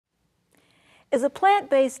Is a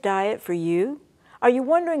plant-based diet for you? Are you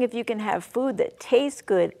wondering if you can have food that tastes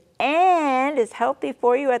good and is healthy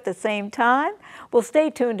for you at the same time? Well, stay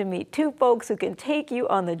tuned to meet two folks who can take you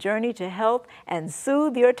on the journey to health and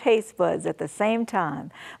soothe your taste buds at the same time.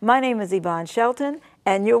 My name is Yvonne Shelton,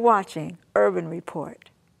 and you're watching Urban Report.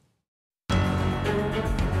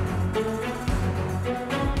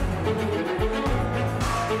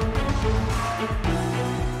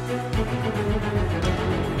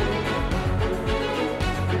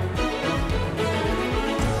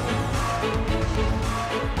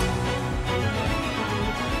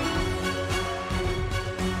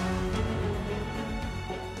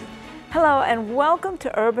 Hello and welcome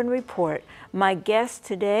to Urban Report. My guests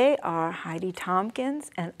today are Heidi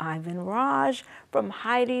Tompkins and Ivan Raj from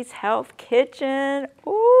Heidi's Health Kitchen.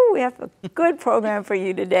 Ooh, we have a good program for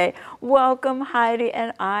you today. Welcome, Heidi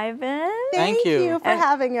and Ivan. Thank you for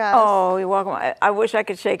having us. Oh, you're welcome. I wish I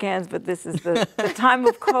could shake hands, but this is the time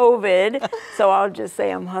of COVID, so I'll just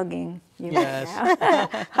say I'm hugging you. Yes.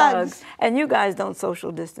 Hugs. And you guys don't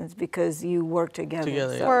social distance because you work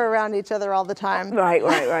together. So. We're around each other all the time.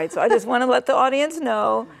 Right. So I just want to let the audience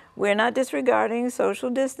know we're not disregarding social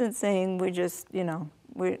distancing. We're just, you know,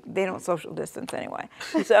 they don't social distance anyway.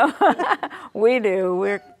 So we do.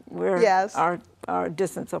 We're yes. our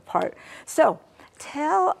distance apart. So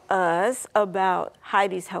tell us about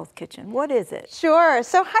Heidi's Health Kitchen. What is it? Sure.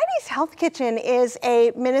 So Heidi's Health Kitchen is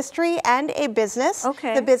a ministry and a business.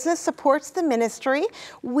 Okay. The business supports the ministry.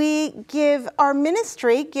 Our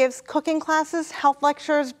ministry gives cooking classes, health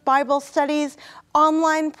lectures, Bible studies,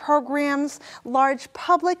 online programs, large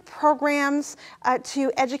public programs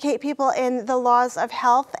to educate people in the laws of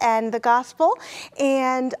health and the gospel.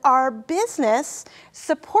 And our business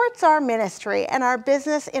supports our ministry. And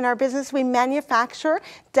in our business, we manufacture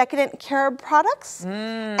decadent carob products,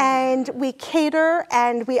 and we cater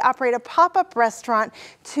and we operate a pop-up restaurant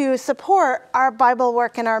to support our Bible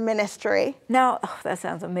work and our ministry. Now, that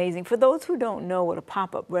sounds amazing. For those who don't know what a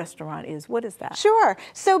pop-up restaurant is, what is that? Sure.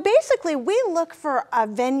 So basically, we look for a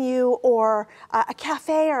venue or a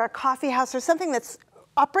cafe or a coffee house or something that's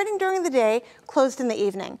operating during the day, closed in the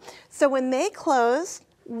evening. So when they close,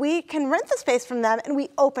 we can rent the space from them and we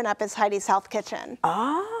open up as Heidi's Health Kitchen.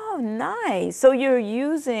 Oh, nice. So you're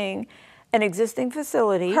using an existing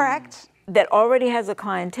facility. Correct. That already has a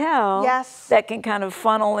clientele. Yes. That can kind of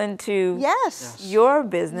funnel into your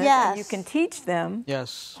business. Yes. And you can teach them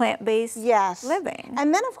plant-based living.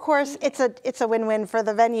 And then, of course, it's a win-win for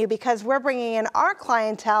the venue because we're bringing in our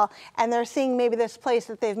clientele and they're seeing maybe this place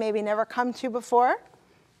that they've maybe never come to before.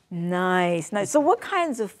 Nice. So what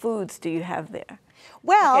kinds of foods do you have there?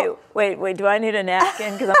 Well, okay, wait, do I need a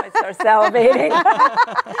napkin? Because I might start salivating.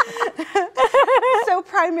 So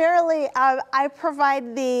primarily, I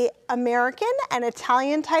provide the American and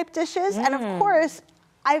Italian type dishes. And of course,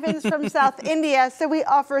 Ivan's from South India, so we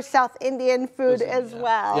offer South Indian food as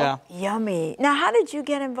well. Yeah. Yummy. Now, how did you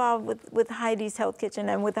get involved with Heidi's Health Kitchen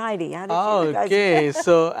and with Heidi? How did you guys Okay,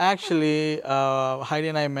 so actually, Heidi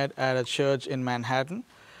and I met at a church in Manhattan,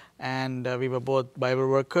 and we were both Bible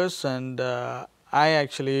workers, and I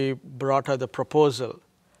actually brought her the proposal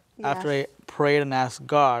after I prayed and asked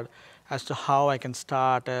God as to how I can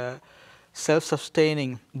start a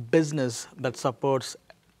self-sustaining business that supports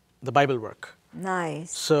the Bible work.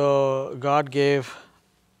 Nice. So God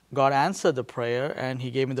answered the prayer, and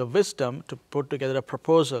He gave me the wisdom to put together a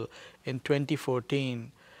proposal in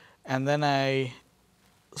 2014. And then I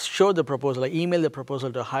showed the proposal, I emailed the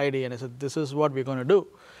proposal to Heidi, and I said, this is what we're going to do.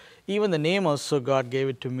 Even the name also, God gave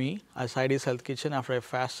it to me as Heidi's Health Kitchen after I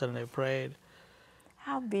fasted and I prayed.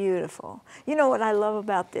 How beautiful. You know what I love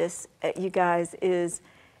about this, you guys, is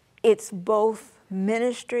it's both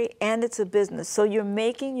ministry and it's a business. So you're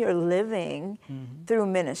making your living through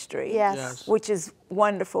ministry, which is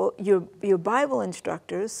wonderful. You're Bible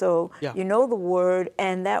instructors, so you know the Word,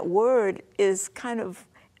 and that Word is kind of,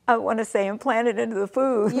 I want to say, implanted into the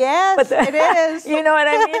food. Yes, but it is. You know what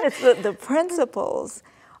I mean? It's the principles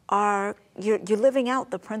are, you're living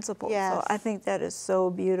out the principles. Yes. So I think that is so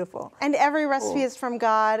beautiful. And every recipe is from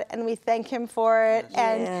God, and we thank Him for it.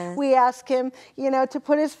 And we ask Him, you know, to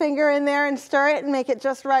put His finger in there and stir it and make it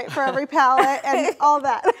just right for every palate and all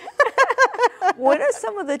that. What are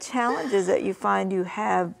some of the challenges that you find you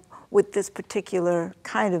have with this particular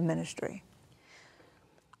kind of ministry?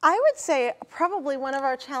 I would say probably one of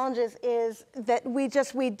our challenges is that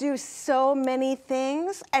we do so many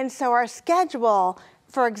things, and so our schedule,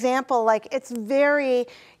 for example, like it's very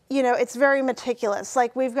meticulous.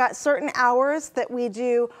 Like we've got certain hours that we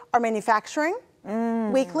do our manufacturing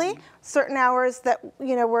weekly, certain hours that,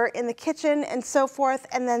 we're in the kitchen and so forth,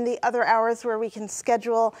 and then the other hours where we can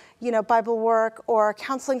schedule, Bible work or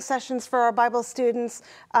counseling sessions for our Bible students,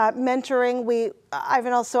 mentoring.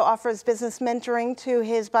 Ivan also offers business mentoring to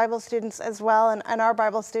his Bible students as well, and our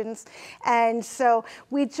Bible students. And so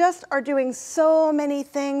we just are doing so many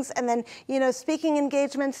things, and then, speaking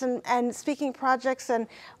engagements and speaking projects, and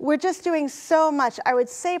we're just doing so much. I would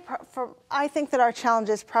say, I think that our challenge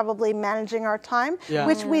is probably managing our time,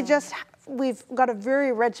 which we've got a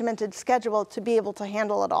very regimented schedule to be able to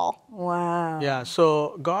handle it all. Wow. Yeah,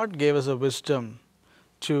 so God gave us a wisdom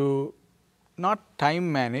to not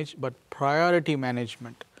time manage, but priority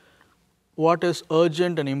management. What is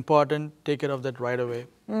urgent and important, take care of that right away.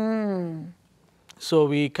 So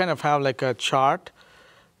we kind of have like a chart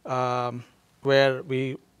where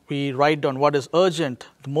we write down what is urgent,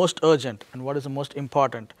 the most urgent, and what is the most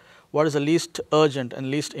important. What is the least urgent and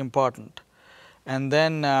least important. And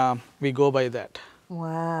then we go by that.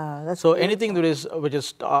 Wow, that's so beautiful. Anything which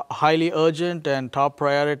is highly urgent and top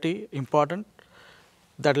priority, important,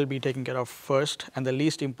 that will be taken care of first, and the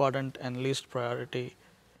least important and least priority,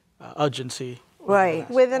 urgency. Right.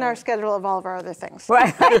 Within our schedule of all of our other things.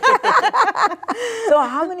 Right. So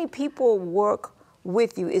how many people work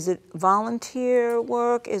with you? Is it volunteer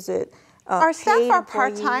work? Is it our staff paid are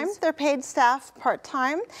part-time. employees? They're paid staff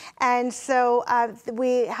part-time. And so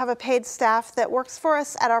we have a paid staff that works for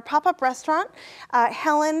us at our pop-up restaurant.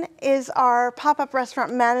 Helen is our pop-up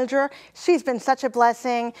restaurant manager. She's been such a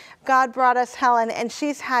blessing. God brought us Helen, and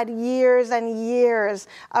she's had years and years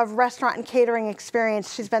of restaurant and catering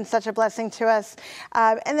experience. She's been such a blessing to us.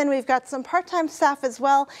 And then we've got some part-time staff as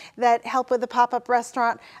well that help with the pop-up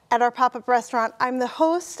restaurant. At our pop-up restaurant, I'm the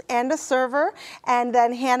host and a server, and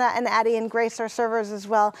then Hannah and Addie and Grace are servers as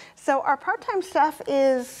well. So our part-time staff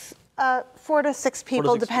is 4 to 6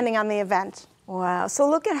 people, depending on the event. Wow. So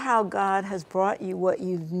look at how God has brought you what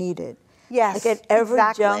you've needed. Yes, Like at every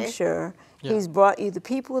exactly. juncture, He's brought you the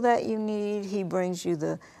people that you need. He brings you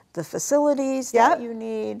the facilities that you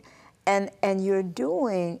need. And you're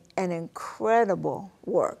doing an incredible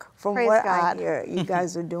work. From Praise what God. I hear, you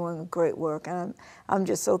guys are doing great work. And I'm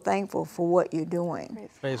just so thankful for what you're doing.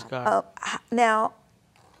 Praise God. Now,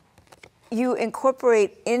 you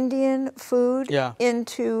incorporate Indian food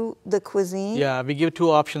into the cuisine? Yeah, we give 2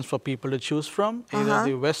 options for people to choose from, either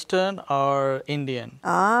the Western or Indian.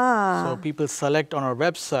 So people select on our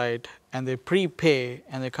website, and they prepay,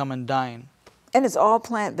 and they come and dine. And it's all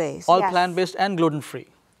plant-based? All plant-based and gluten-free.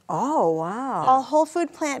 Oh, wow. All whole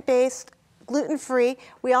food, plant-based, gluten-free.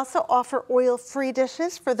 We also offer oil-free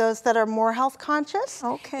dishes for those that are more health conscious.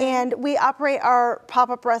 Okay. And we operate our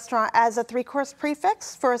pop-up restaurant as a 3-course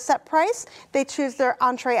prefix for a set price. They choose their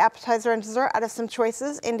entree, appetizer, and dessert out of some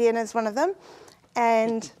choices. Indian is one of them.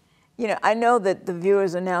 And I know that the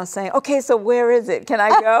viewers are now saying, okay, so where is it? Can I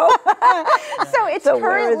go? So it's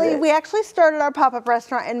currently, we actually started our pop-up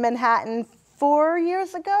restaurant in Manhattan 4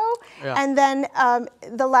 years ago. And then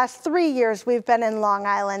the last 3 years we've been in Long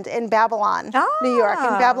Island, in Babylon, New York,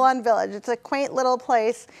 in Babylon Village. It's a quaint little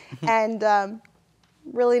place and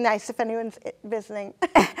really nice if anyone's visiting.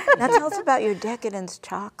 Now tell us about your Decadence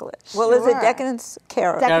chocolate. Well, is it Decadence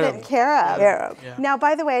Carob? Decadent Carob. Carob. Yeah. Now,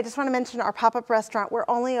 by the way, I just want to mention our pop-up restaurant. We're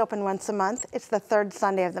only open once a month. It's the 3rd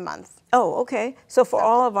Sunday of the month. Oh, okay. So for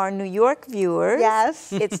all of our New York viewers,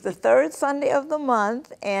 it's the 3rd Sunday of the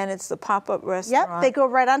month, and it's the pop-up restaurant. Yep, they go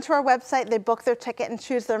right onto our website, they book their ticket and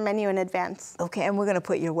choose their menu in advance. Okay, and we're going to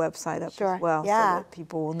put your website up as well so that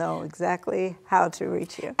people will know exactly how to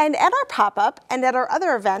reach you. And at our pop-up and at our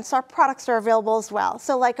other events, our products are available as well.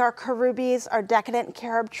 So like our Carubies, our Decadent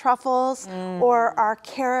Carob truffles, or our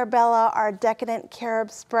Carabella, our Decadent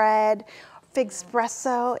Carob spread.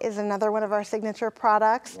 Figspresso is another one of our signature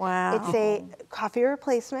products. Wow. It's a coffee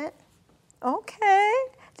replacement. Okay.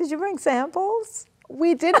 Did you bring samples?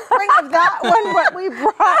 We didn't bring that one, but we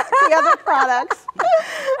brought the other products.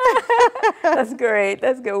 That's great.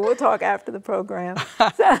 That's good. We'll talk after the program.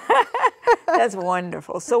 That's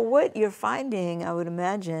wonderful. So what you're finding, I would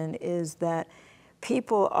imagine, is that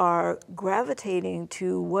people are gravitating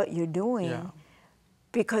to what you're doing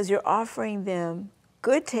because you're offering them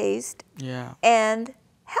good taste and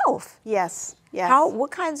health. Yes, yes. What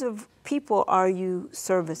kinds of people are you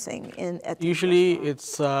servicing at the Usually restaurant?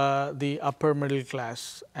 it's the upper middle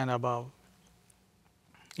class and above.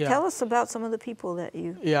 Yeah. Tell us about some of the people that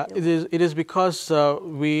you... Yeah, it is because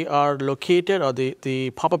we are located, or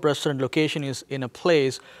the pop-up restaurant location is in a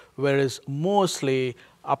place where it's mostly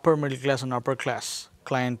upper middle class and upper class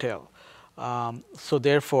clientele. So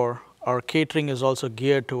therefore, our catering is also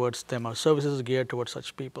geared towards them. Our services is geared towards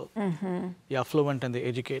such people, the affluent and the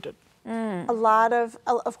educated. A lot of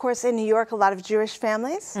course, in New York, a lot of Jewish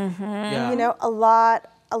families. Yeah. You know, a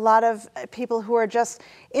lot of people who are just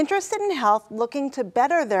interested in health, looking to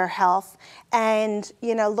better their health, and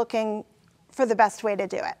you know, looking for the best way to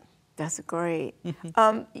do it. That's great.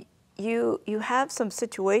 You have some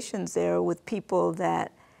situations there with people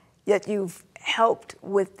that you've helped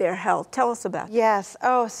with their health. Tell us about it. Yes.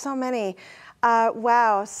 Oh, so many.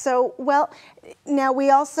 Wow. So, well, now we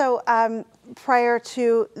also, prior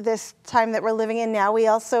to this time that we're living in now, we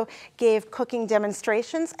also gave cooking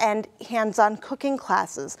demonstrations and hands-on cooking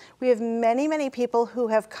classes. We have many, many people who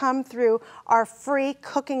have come through our free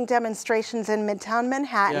cooking demonstrations in Midtown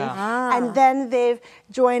Manhattan, and then they've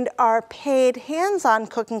joined our paid hands-on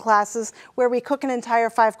cooking classes where we cook an entire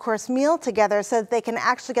 5-course meal together so that they can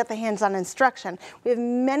actually get the hands-on instruction. We have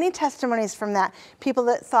many testimonies from that. People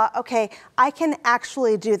that thought, okay, I can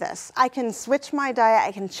actually do this. I can switch my diet,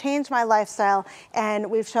 I can change my lifestyle,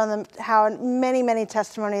 and we've shown them how many, many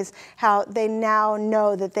testimonies, how they now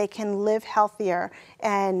know that they can live healthier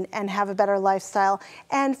and have a better lifestyle.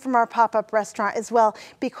 And from our pop-up restaurant as well,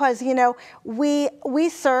 because you know, we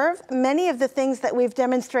serve many of the things that we've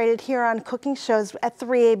demonstrated here on cooking shows at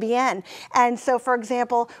 3ABN. And so, for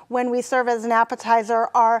example, when we serve as an appetizer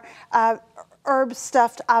our herb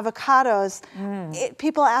stuffed avocados,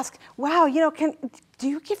 people ask, wow, you know, do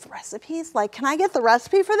you give recipes? Like, can I get the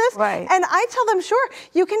recipe for this? Right. And I tell them, sure,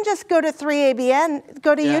 you can just go to 3ABN,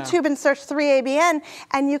 go to YouTube and search 3ABN,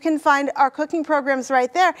 and you can find our cooking programs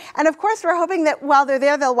right there. And of course, we're hoping that while they're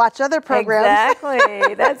there, they'll watch other programs.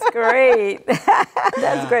 Exactly. That's great.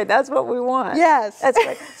 That's great. That's what we want. Yes. That's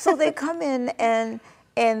great. So they come in and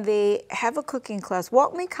they have a cooking class.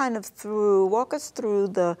 Walk us through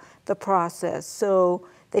the process. So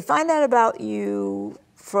they find out about you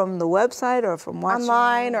from the website or from watching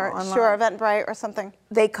online, sure, Eventbrite or something.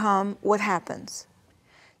 They come, what happens?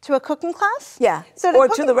 To a cooking class? Yeah, so or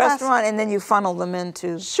to the restaurant, and then you funnel them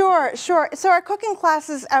into... Sure. So our cooking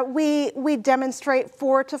classes, we demonstrate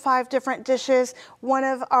 4 to 5 different dishes. One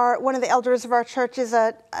of the elders of our church is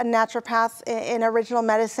a naturopath in original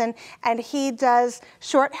medicine, and he does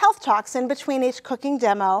short health talks in between each cooking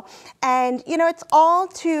demo. And, you know, it's all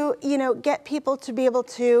to, you know, get people to be able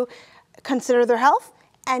to consider their health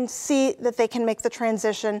and see that they can make the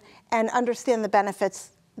transition and understand the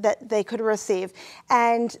benefits that they could receive.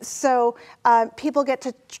 And so people get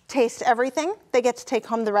to taste everything. They get to take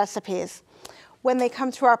home the recipes. When they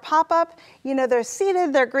come to our pop-up, you know, they're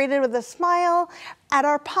seated, they're greeted with a smile. At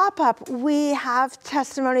our pop-up, we have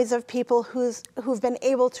testimonies of people who've been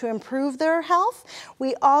able to improve their health.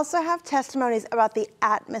 We also have testimonies about the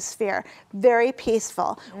atmosphere, very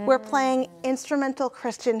peaceful. We're playing instrumental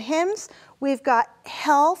Christian hymns. We've got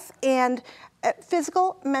health and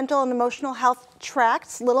physical, mental, and emotional health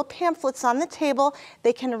tracts, little pamphlets on the table.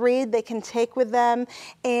 They can read, they can take with them.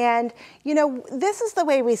 And, you know, this is the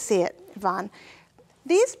way we see it, Yvonne.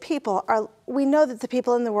 These people we know that the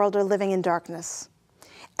people in the world are living in darkness.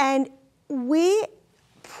 And we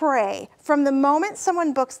pray from the moment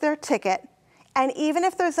someone books their ticket, and even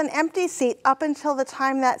if there's an empty seat up until the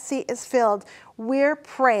time that seat is filled, we're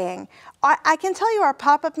praying. I can tell you our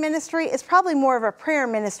pop-up ministry is probably more of a prayer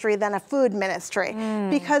ministry than a food ministry,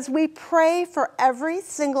 because we pray for every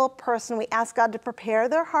single person. We ask God to prepare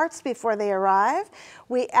their hearts before they arrive.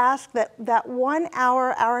 We ask that 1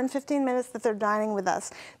 hour and 15 minutes that they're dining with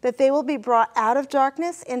us, that they will be brought out of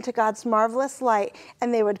darkness into God's marvelous light,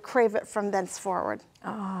 and they would crave it from thenceforward.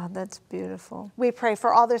 Oh, that's beautiful. We pray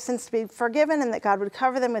for all their sins to be forgiven, and that God would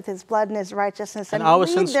cover them with his blood and his righteousness, and our lead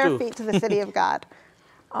sins their too. feet to the city of God.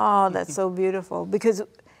 Oh, that's so beautiful. Because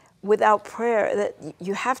without prayer,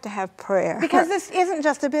 you have to have prayer. Because this isn't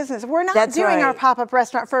just a business. We're not doing our pop-up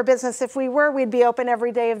restaurant for a business. If we were, we'd be open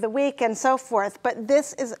every day of the week and so forth. But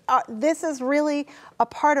this is really a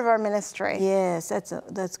part of our ministry. Yes,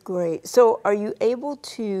 that's great. So are you able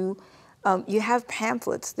to, you have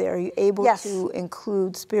pamphlets there, are you able to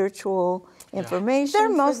include spiritual information? They're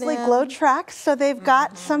mostly glow tracks, so they've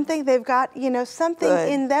got something, you know, something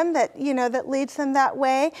in them that, you know, that leads them that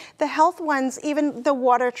way. The health ones, even the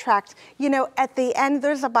water tract, you know, at the end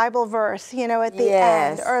there's a Bible verse, you know, at the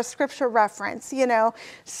end, or a scripture reference, you know.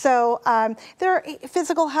 So there are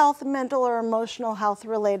physical health, mental or emotional health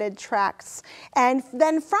related tracts. And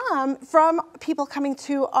then from people coming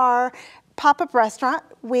to our pop-up restaurant,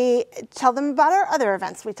 we tell them about our other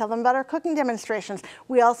events. We tell them about our cooking demonstrations.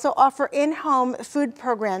 We also offer in-home food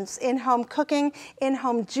programs, in-home cooking,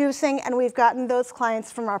 in-home juicing, and we've gotten those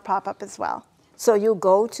clients from our pop-up as well. So you'll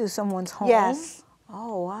go to someone's home? Yes.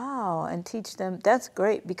 Oh, wow. And teach them. That's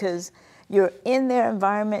great because you're in their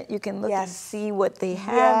environment. You can look and see what they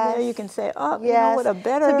have there. You can say, oh, you know what, a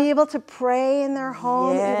better... To be able to pray in their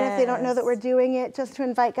home, even if they don't know that we're doing it, just to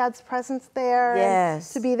invite God's presence there. And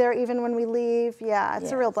to be there even when we leave. Yeah,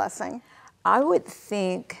 it's a real blessing. I would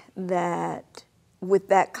think that with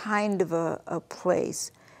that kind of a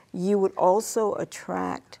place, you would also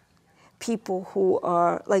attract people who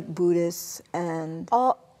are like Buddhists and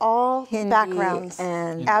all Hindi backgrounds,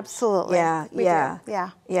 and absolutely.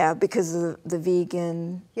 Yeah, because of the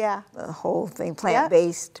vegan, the whole thing,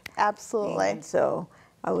 plant-based. Absolutely. And so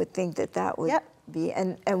I would think that that would be,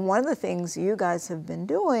 and one of the things you guys have been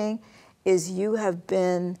doing is you have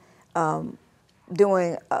been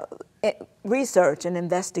doing research and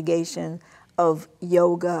investigation of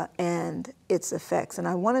yoga and its effects, and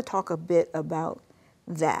I want to talk a bit about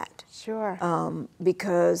that. Sure.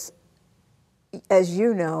 Because, as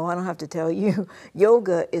you know, I don't have to tell you,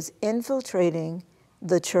 yoga is infiltrating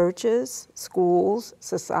the churches, schools,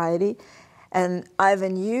 society. And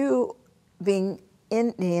Ivan, you being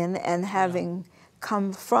Indian and having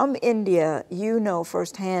come from India, you know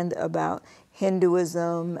firsthand about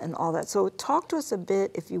Hinduism and all that. So talk to us a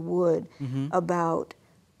bit, if you would, about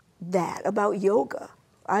that, about yoga.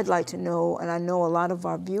 I'd like to know, and I know a lot of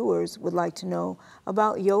our viewers would like to know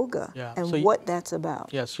about yoga and so what that's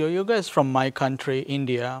about. Yes, yoga is from my country,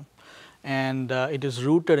 India, and it is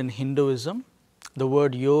rooted in Hinduism. The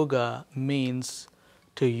word yoga means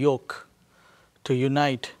to yoke, to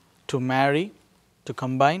unite, to marry, to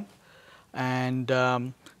combine.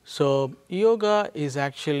 And so yoga is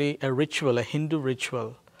actually a ritual, a Hindu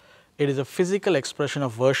ritual. It is a physical expression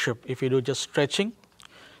of worship. If you do just stretching,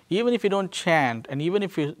 even if you don't chant, and even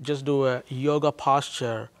if you just do a yoga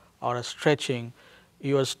posture or a stretching,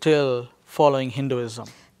 you are still following Hinduism.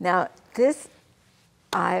 Now, this,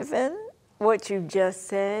 Ivan, what you just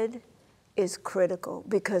said is critical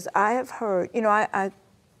because I have heard, you know,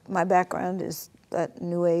 my background is that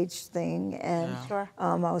New Age thing, and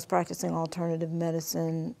I was practicing alternative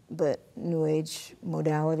medicine, but New Age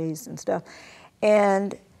modalities and stuff.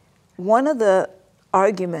 And one of the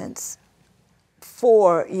arguments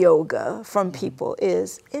for yoga from people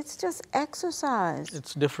is it's just exercise.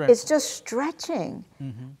 It's different. It's just stretching.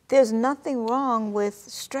 There's nothing wrong with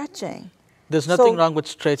stretching. There's nothing wrong with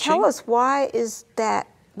stretching. Tell us why is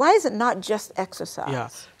it not just exercise? Yeah.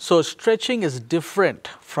 So stretching is different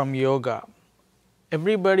from yoga.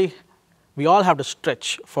 Everybody, we all have to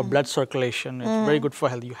stretch for blood circulation. It's very good for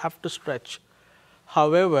health. You have to stretch.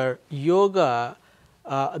 However, yoga,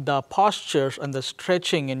 the postures and the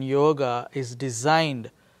stretching in yoga is designed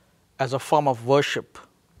as a form of worship.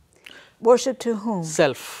 Worship to whom?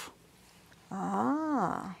 Self.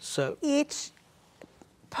 So each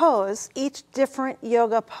pose, each different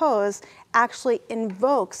yoga pose actually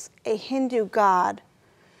invokes a Hindu god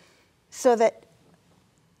so that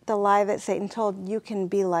the lie that Satan told, you can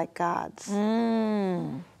be like gods.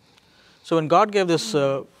 So when God gave this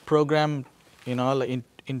program, you know,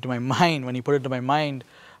 into my mind, when He put it into my mind,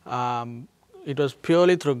 it was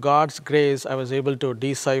purely through God's grace I was able to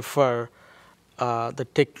decipher the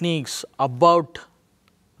techniques about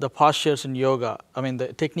the postures in yoga. I mean,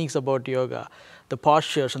 the techniques about yoga, the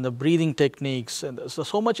postures and the breathing techniques, and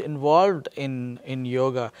so much involved in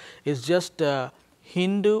yoga. It's just a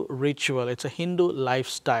Hindu ritual. It's a Hindu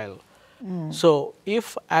lifestyle. So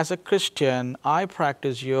if as a Christian I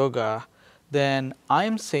practice yoga, then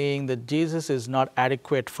I'm saying that Jesus is not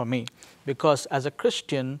adequate for me, because as a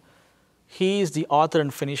Christian, He is the author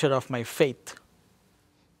and finisher of my faith.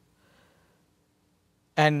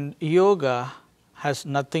 And yoga has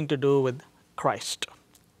nothing to do with Christ.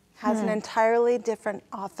 Has an entirely different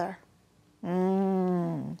author.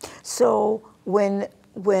 So when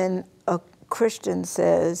a Christian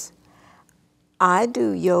says, I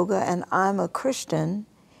do yoga and I'm a Christian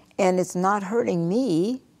and it's not hurting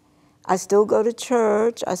me, I still go to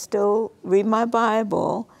church, I still read my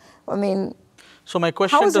Bible, I mean, so my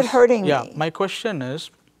question how is it hurting me? My question is,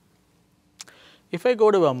 if I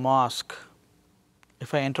go to a mosque,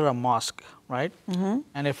 if I enter a mosque, right,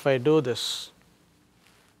 and if I do this,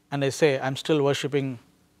 and I say I'm still worshiping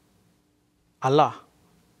Allah,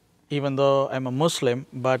 even though I'm a Muslim,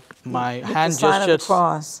 but my hand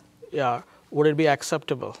gestures, would it be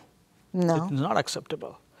acceptable? No. It's not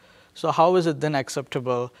acceptable. So how is it then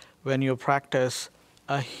acceptable when you practice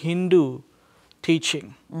a Hindu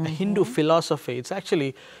teaching, a Hindu philosophy? It's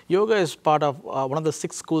actually, yoga is part of one of the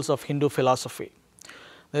 6 schools of Hindu philosophy.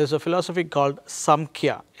 There's a philosophy called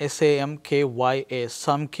Samkhya, S-A-M-K-Y-A,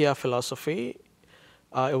 Samkhya philosophy,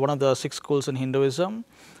 one of the 6 schools in Hinduism,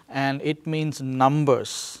 and it means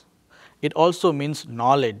numbers. it also means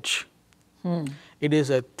knowledge. It is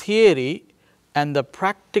a theory, and the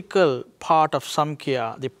practical part of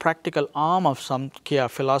Samkhya, the practical arm of Samkhya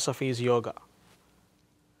philosophy is yoga.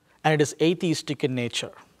 And it is atheistic in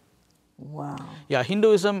nature. Wow. Yeah,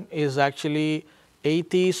 Hinduism is actually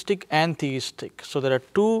atheistic and theistic. So there are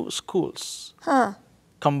two schools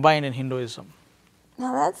combined in Hinduism.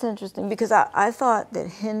 Now that's interesting, because I thought that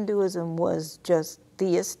Hinduism was just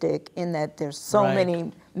theistic in that there's so Right.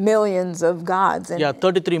 many millions of gods. And Yeah,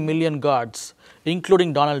 33 million gods,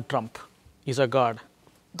 including Donald Trump is a god.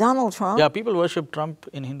 Donald Trump? Yeah, people worship Trump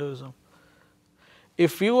in Hinduism.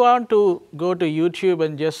 If you want to go to YouTube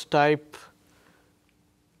and just type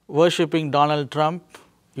worshipping Donald Trump,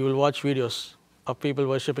 you will watch videos of people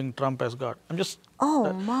worshipping Trump as God. I'm just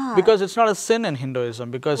Oh my. because it's not a sin in Hinduism,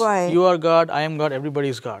 because Right. you are God, I am God, everybody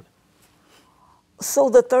is God. So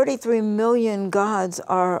the 33 million gods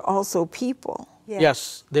are also people.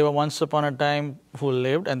 Yes, they were once upon a time who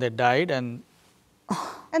lived and they died, and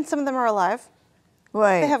And some of them are alive.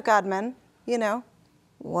 Right. They have God-men, you know,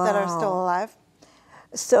 that are still Wow. alive.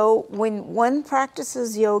 So when one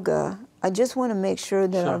practices yoga, I just want to make sure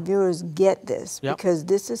that our Sure. viewers get this, Yep. because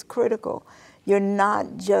this is critical. You're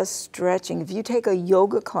not just stretching. If you take a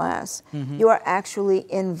yoga class, you are actually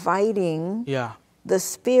inviting yeah, the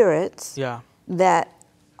spirits yeah. that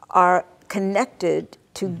are connected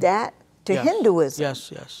to that, to Yes. Hinduism.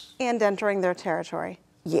 Yes, yes, And entering their territory.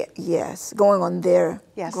 Yes, going on their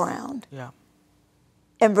Yes. ground yeah.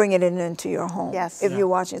 and bringing it into your home. Yes. If Yeah. you're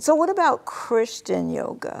watching. So what about Christian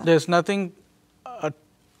yoga? There's nothing,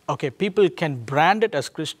 okay, people can brand it as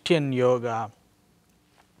Christian yoga,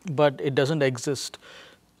 but it doesn't exist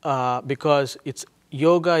because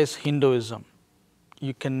yoga is Hinduism.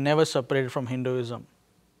 You can never separate it from Hinduism.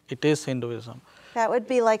 It is Hinduism. That would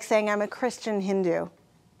be like saying I'm a Christian Hindu.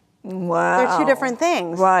 Wow. They're two different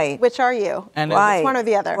things. Right. Which are you? And Right. It's one or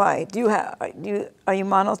the other. Right. Are you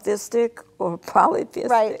monotheistic or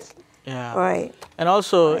polytheistic? Right. Yeah. Right. And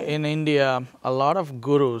also in India, a lot of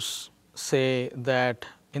gurus say that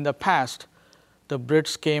in the past, the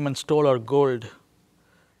Brits came and stole our gold.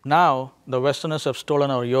 Now, the Westerners have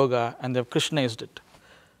stolen our yoga and they've Christianized it.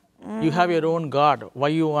 You have your own God. Why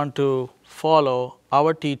you want to follow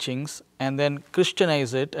our teachings and then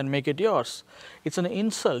Christianize it and make it yours? It's an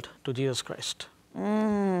insult to Jesus Christ.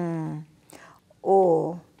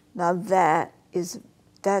 Oh, now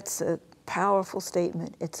that's a powerful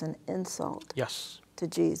statement. It's an insult Yes. to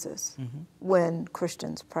Jesus when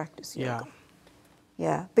Christians practice Yeah. yoga.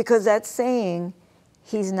 Yeah, because that's saying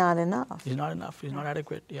he's not enough. He's not enough. He's not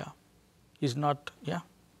adequate. Yeah. He's not, yeah.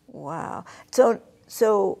 Wow.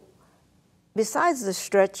 So besides the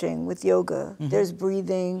stretching with yoga, there's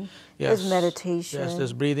breathing, there's meditation. Yes,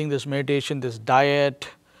 there's breathing, there's meditation, there's diet.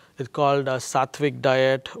 It's called a sattvic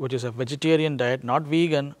diet, which is a vegetarian diet, not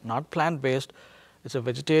vegan, not plant-based. It's a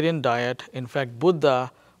vegetarian diet. In fact,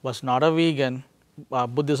 Buddha was not a vegan.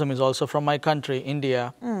 Buddhism is also from my country,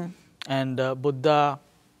 India. And Buddha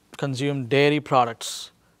consumed dairy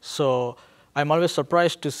products. So I'm always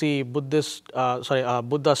surprised to see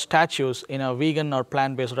Buddha statues in a vegan or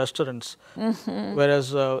plant-based restaurants,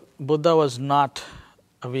 whereas Buddha was not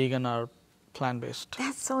a vegan or plant-based.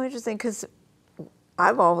 That's so interesting, because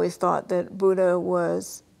I've always thought that Buddha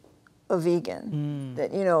was a vegan,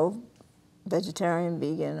 that, vegetarian,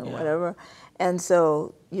 vegan, or whatever. And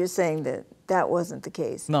so you're saying that that wasn't the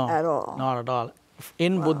case at all. Not at all.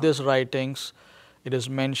 In Buddhist writings, it is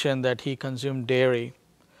mentioned that he consumed dairy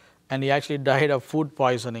and he actually died of food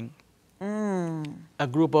poisoning. A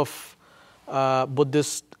group of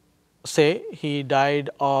Buddhists say he died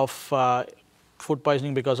of food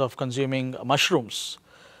poisoning because of consuming mushrooms.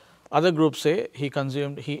 Other groups say he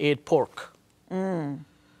ate pork.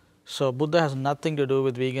 So Buddha has nothing to do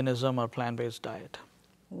with veganism or plant-based diet.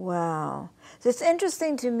 Wow. So it's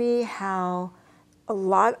interesting to me how a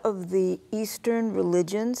lot of the Eastern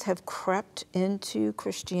religions have crept into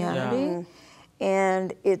Christianity.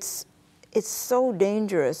 And it's so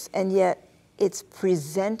dangerous, and yet it's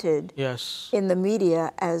presented Yes. in the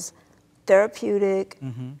media as therapeutic,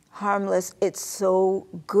 harmless. It's so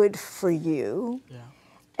good for you. Yeah.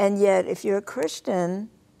 And yet, if you're a Christian,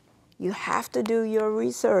 you have to do your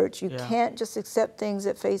research. You can't just accept things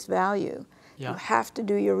at face value. You have to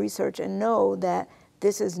do your research and know that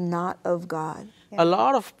this is not of God. A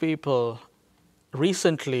lot of people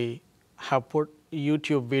recently have put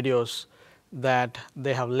YouTube videos that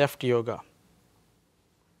they have left yoga.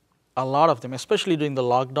 A lot of them, especially during the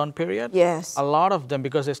lockdown period. Yes. A lot of them,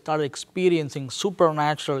 because they started experiencing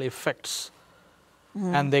supernatural effects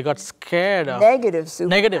and they got scared of Negative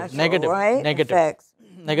supernatural, negative right? negative. Effects.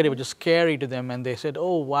 negative, which is scary to them, and they said,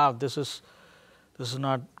 "Oh wow, this is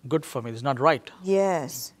not good for me. This is not right."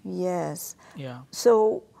 Yes, yes. Yeah.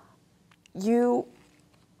 So you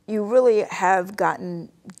really have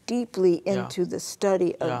gotten deeply into the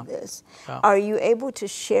study of this. Yeah. Are you able to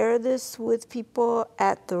share this with people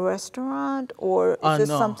at the restaurant, or is this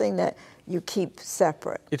No. something that you keep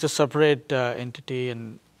separate? It's a separate entity,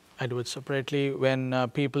 and I do it separately. When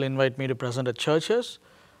people invite me to present at churches,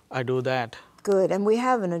 I do that. Good, and we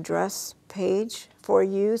have an address page for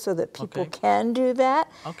you so that people can do that.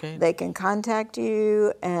 Okay. They can contact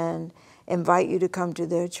you and invite you to come to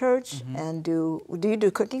their church and do you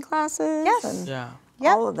do cooking classes? Yes. And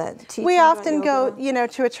Yep. all of that. Teaching We about often yoga? go,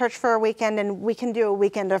 to a church for a weekend, and we can do a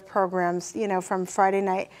weekend of programs, from Friday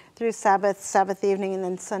night through Sabbath evening, and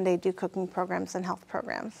then Sunday do cooking programs and health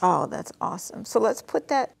programs. Oh, that's awesome. So let's put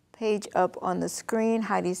that page up on the screen.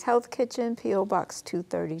 Heidi's Health Kitchen, P.O. Box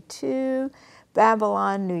 232,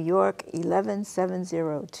 Babylon, New York,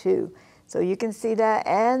 11702. So you can see that,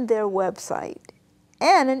 and their website,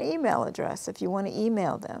 and an email address if you want to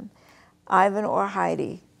email them. Ivan or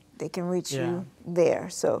Heidi, they can reach you there.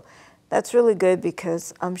 So that's really good,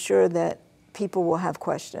 because I'm sure that people will have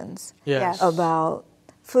questions about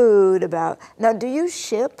food, now, do you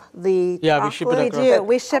ship the Yeah, we ship it chocolate? across. We do.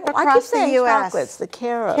 We ship I keep across the saying U.S. chocolates, the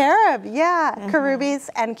carob. Carob, Carubis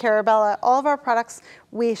and Carabella. All of our products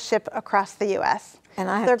we ship across the U.S. And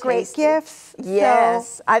I have They're great tasted. gifts.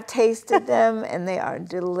 Yes, So. I've tasted them, and they are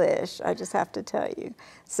delish. I just have to tell you.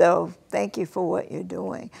 So thank you for what you're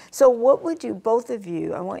doing. So what would you, both of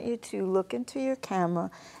you, I want you to look into your camera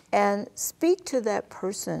and speak to that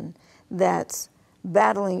person that's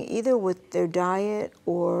battling either with their diet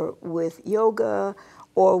or with yoga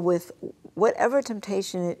or with whatever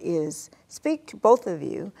temptation it is. Speak to both of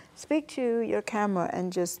you. Speak to your camera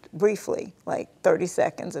and just briefly, like 30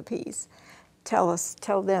 seconds apiece, tell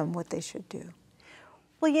them what they should do.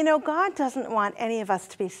 Well, God doesn't want any of us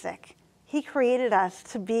to be sick. He created us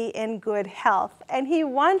to be in good health, and He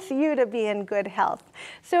wants you to be in good health.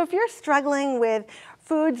 So if you're struggling with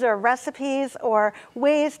foods or recipes or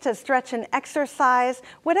ways to stretch and exercise,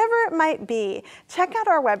 whatever it might be, check out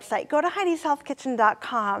our website. Go to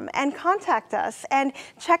Heidi'sHealthKitchen.com and contact us, and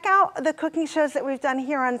check out the cooking shows that we've done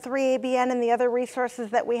here on 3ABN and the other resources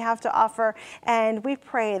that we have to offer. And we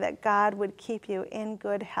pray that God would keep you in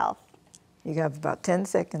good health. You have about 10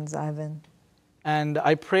 seconds, Ivan. And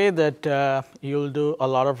I pray that you'll do a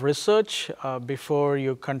lot of research before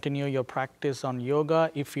you continue your practice on yoga,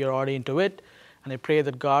 if you're already into it. And I pray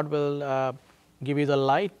that God will give you the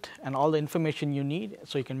light and all the information you need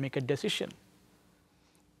so you can make a decision.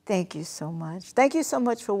 Thank you so much. Thank you so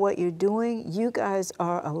much for what you're doing. You guys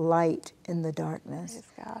are a light in the darkness.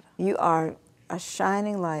 Praise God. You are a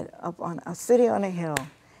shining light up on a city on a hill.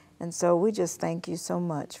 And so we just thank you so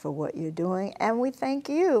much for what you're doing, and we thank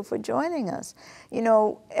you for joining us.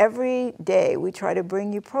 Every day we try to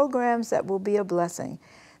bring you programs that will be a blessing.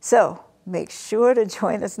 So make sure to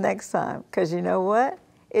join us next time, because you know what?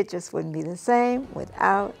 It just wouldn't be the same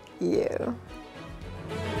without you.